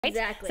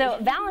Exactly. So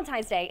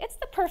Valentine's Day, it's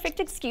the perfect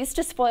excuse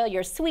to spoil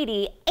your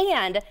sweetie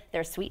and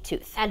their sweet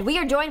tooth. And we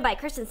are joined by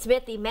Kristen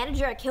Smith, the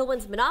manager at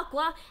Kilwins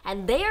Minocqua,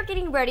 and they are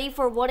getting ready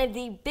for one of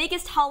the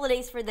biggest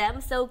holidays for them.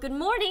 So good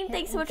morning.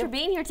 Thanks so much for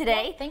being here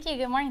today. Yeah, thank you.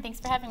 Good morning.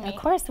 Thanks for having me. Of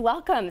course,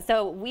 welcome.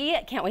 So we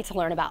can't wait to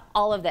learn about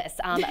all of this.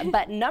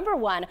 But number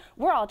one,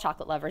 we're all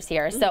chocolate lovers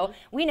here. So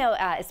we know,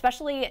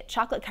 especially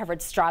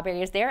chocolate-covered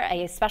strawberries, they're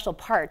a special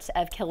part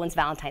of Kilwins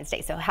Valentine's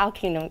Day. So how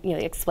can you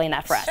explain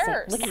that for us?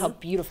 Sure. Look at how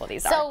beautiful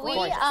these are. So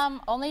we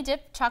only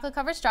dip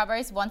chocolate-covered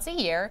strawberries once a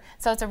year.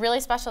 So it's a really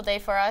special day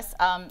for us.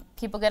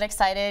 People get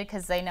excited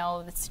because they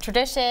know it's a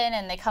tradition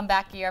and they come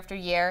back year after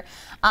year.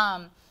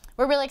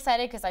 We're really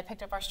excited because I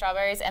picked up our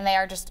strawberries and they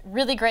are just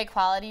really great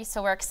quality.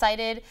 So we're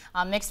excited.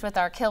 Mixed with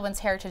our Kilwins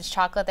Heritage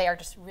chocolate, they are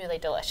just really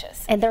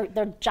delicious. And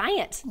they're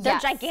giant. They're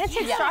Yes.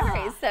 gigantic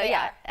strawberries. So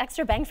yeah,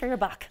 extra bang for your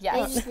buck. They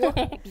just look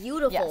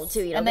beautiful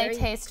too. You know, and they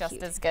taste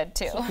just as good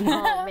too.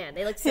 Oh man,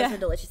 they look so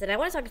delicious. And I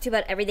want to talk to you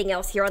about everything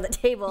else here on the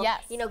table.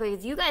 Yes. You know,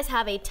 because you guys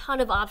have a ton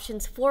of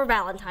options for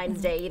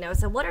Valentine's Day. You know,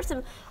 so what are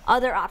some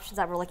other options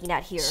that we're looking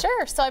at here?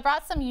 Sure. So I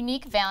brought some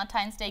unique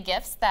Valentine's Day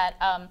gifts that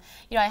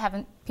you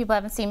know people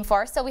haven't seen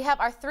before. So we have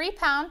our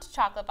 3-pound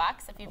chocolate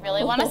box. If you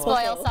really want to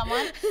spoil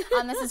someone,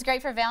 this is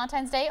great for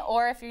Valentine's Day.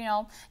 Or if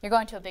you're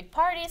going to a big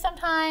party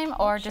sometime,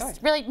 or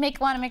just really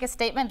want to make a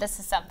statement, this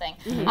is something.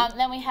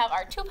 Then we have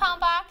our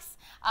 2-pound box.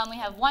 We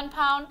have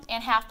 1-pound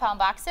and half-pound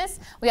boxes.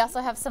 We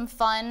also have some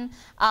fun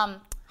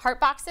heart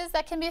boxes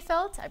that can be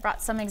filled. I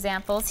brought some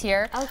examples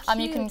here. Oh,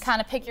 you can kind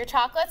of pick your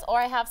chocolates, or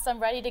I have some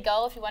ready to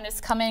go if you want to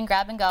just come in and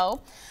grab and go.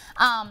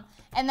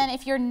 And then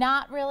if you're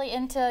not really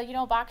into,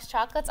 boxed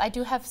chocolates, I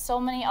do have so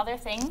many other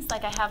things.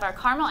 Like I have our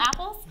caramel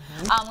apples,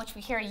 which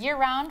we carry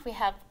year-round. We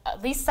have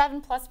at least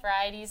 7+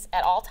 varieties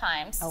at all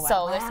times. Oh, wow.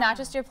 So it's not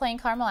just your plain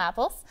caramel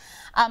apples.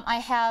 I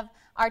have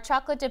our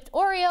chocolate-dipped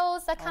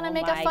Oreos that kind of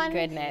make a fun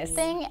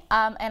thing.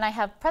 And I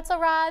have pretzel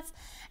rods.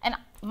 And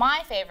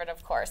my favorite,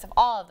 of course, of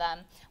all of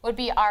them, would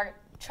be our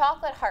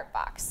chocolate heart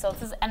box. So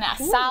this is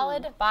a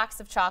solid box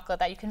of chocolate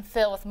that you can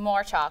fill with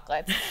more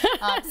chocolates.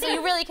 So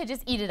you really could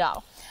just eat it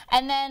all.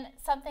 And then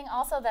something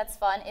also that's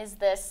fun is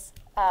this.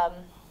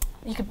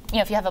 You could,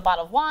 if you have a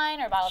bottle of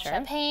wine or a bottle of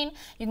champagne,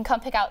 you can come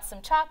pick out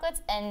some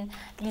chocolates, and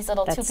these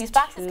little 2-piece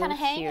boxes kind of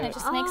hang, and it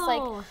just makes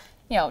like,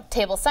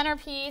 table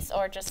centerpiece,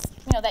 or just,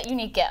 that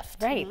unique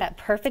gift. Right, that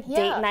perfect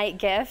date night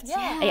gift.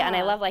 Yeah, and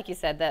I love, like you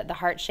said, the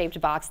heart-shaped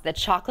box, the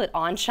chocolate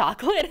on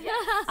chocolate.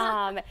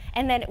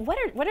 And then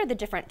what are the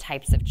different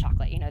types of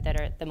chocolate,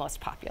 that are the most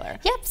popular?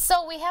 Yep,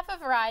 so we have a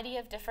variety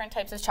of different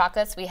types of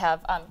chocolates. We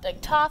have like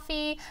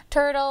toffee,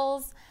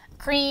 turtles,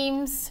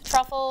 creams,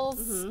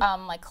 truffles,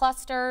 like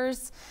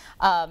clusters,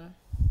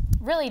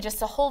 really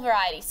just a whole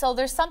variety. So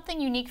there's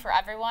something unique for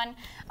everyone,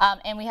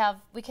 and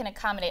we can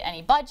accommodate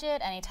any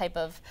budget, any type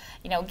of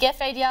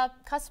gift idea.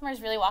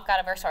 Customers really walk out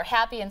of our store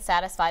happy and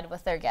satisfied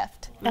with their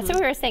gift. That's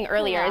what we were saying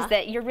earlier, is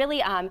that you're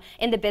really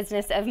in the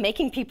business of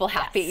making people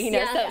happy.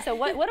 So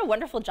what a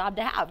wonderful job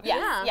to have.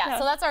 Yeah.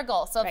 So that's our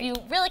goal. So if you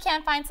really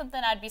can't find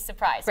something, I'd be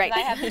surprised. Right.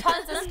 I have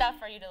tons of stuff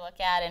for you to look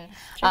at and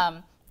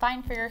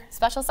find for your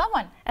special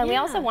someone. And we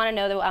also want to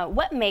know though,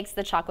 what makes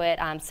the chocolate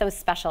so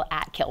special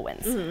at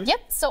Kilwins.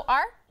 Yep. So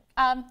our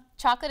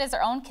chocolate is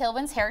our own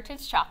Kilwins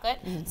Heritage chocolate.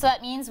 So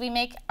that means we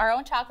make our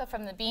own chocolate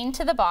from the bean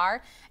to the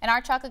bar, and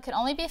our chocolate can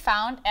only be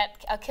found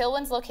at a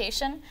Kilwins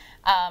location.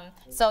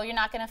 So you're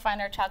not going to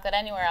find our chocolate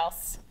anywhere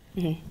else.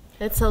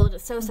 It's so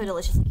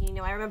delicious.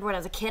 I remember when I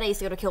was a kid, I used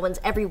to go to Kilwins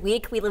every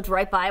week. We lived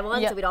right by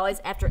one, so we'd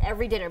always, after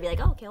every dinner, be like,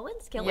 "Oh,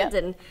 Kilwins,"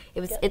 and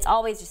it's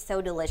always just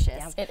so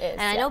delicious. It is.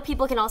 And I know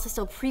people can also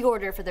still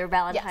pre-order for their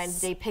Valentine's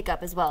Day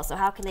pickup as well. So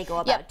how can they go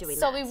about doing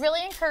that? So we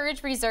really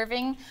encourage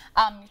reserving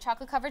your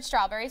chocolate-covered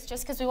strawberries,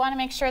 just because we want to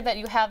make sure that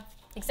you have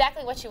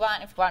exactly what you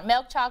want. If you want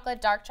milk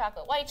chocolate, dark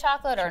chocolate, white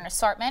chocolate, or an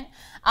assortment.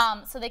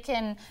 So they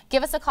can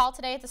give us a call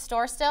today at the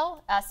store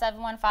still,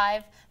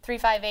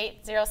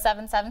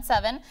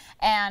 715-358-0777,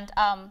 and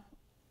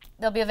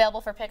they'll be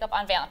available for pickup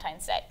on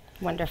Valentine's Day.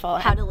 Wonderful.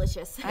 How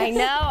delicious. I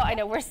know.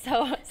 We're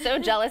so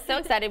jealous, so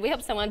excited. We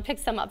hope someone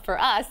picks some up for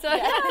us. But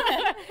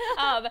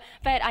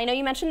I know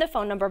you mentioned the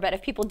phone number, but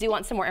if people do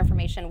want some more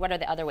information, what are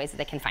the other ways that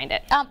they can find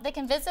it? They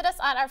can visit us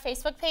on our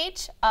Facebook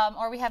page,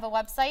 or we have a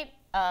website,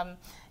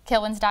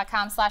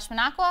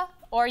 kilwins.com/Minocqua,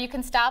 or you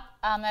can stop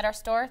at our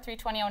store,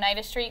 320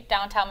 Oneida Street,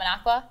 downtown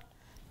Minocqua.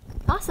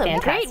 Awesome.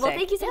 Fantastic. Great. Well,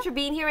 thank you so much for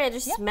being here. And it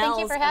just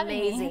smells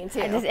amazing, too.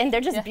 And they're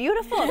just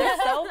beautiful. They're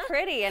so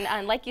pretty.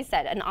 And like you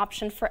said, an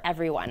option for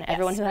everyone.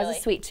 Everyone who has a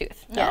sweet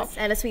tooth. Yes,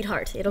 and a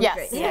sweetheart. It'll be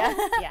great. Yeah.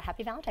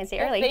 Happy Valentine's Day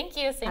early. Thank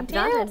you. Same Happy to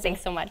you. Valentine's. Thanks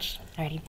so much. Alrighty.